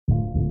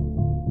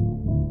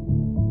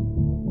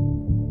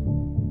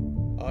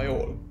Hi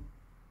all,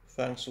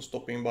 thanks for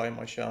stopping by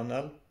my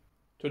channel.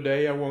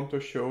 Today I want to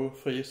show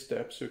 3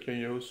 steps you can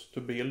use to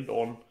build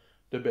on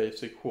the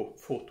basic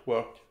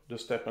footwork, the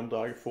step and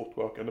drag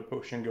footwork and the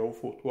push and go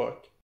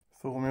footwork.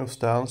 From your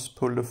stance,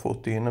 pull the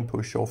foot in and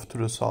push off to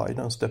the side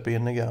and step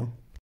in again.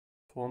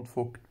 Front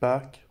foot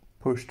back,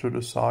 push to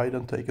the side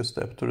and take a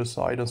step to the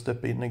side and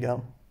step in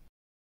again.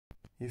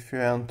 If you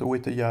enter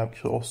with a jab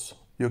cross,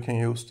 you can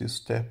use this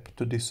step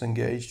to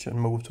disengage and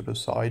move to the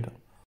side.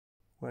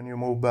 When you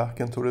move back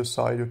and to the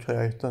side, you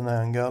create an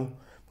angle,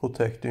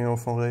 protecting you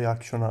from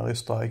reactionary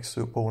strikes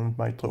the opponent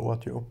might throw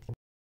at you.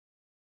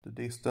 The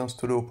distance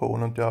to the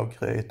opponent you have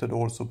created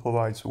also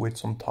provides you with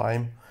some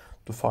time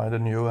to find a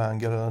new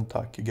angle and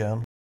attack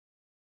again.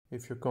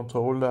 If you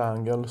control the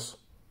angles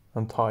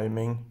and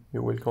timing,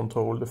 you will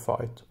control the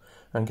fight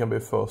and can be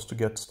first to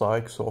get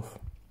strikes off.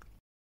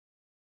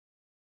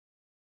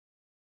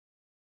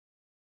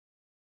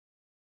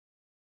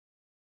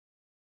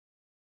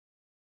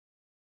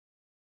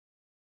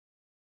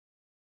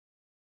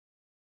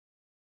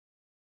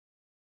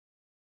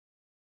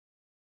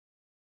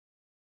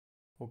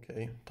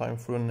 Okay, time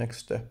for the next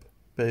step.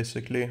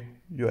 Basically,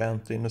 you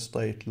enter in a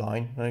straight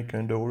line and you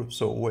can do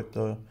so with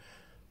a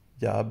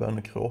jab and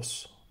a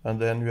cross. And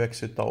then you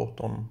exit out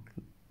on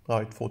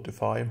right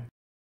 45.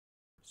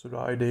 So the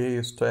idea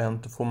is to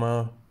enter from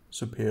a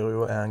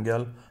superior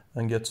angle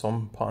and get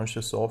some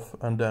punches off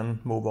and then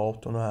move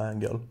out on an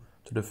angle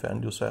to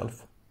defend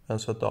yourself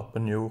and set up a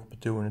new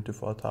opportunity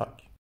for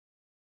attack.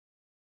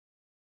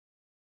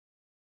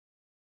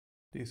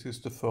 This is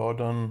the third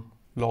and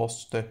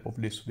last step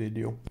of this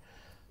video.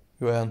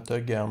 You enter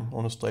again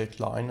on a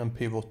straight line and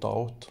pivot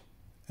out,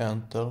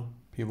 enter,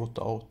 pivot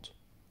out,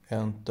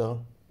 enter,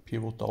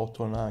 pivot out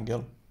to an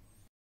angle.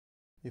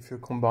 If you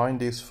combine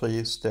these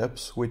 3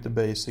 steps with the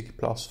basic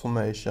plus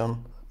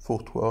formation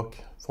footwork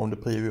from the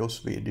previous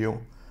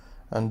video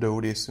and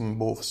do this in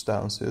both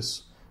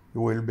stances,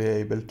 you will be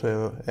able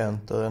to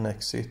enter and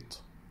exit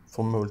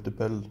from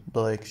multiple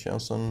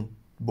directions and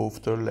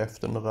both to the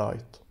left and the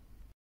right.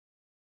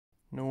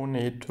 No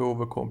need to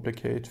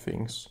overcomplicate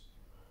things.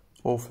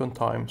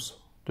 Oftentimes,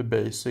 the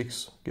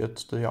basics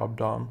get the job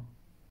done.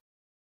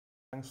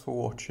 Thanks for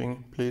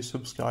watching. Please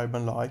subscribe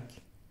and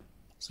like.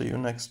 See you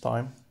next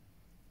time.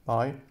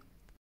 Bye.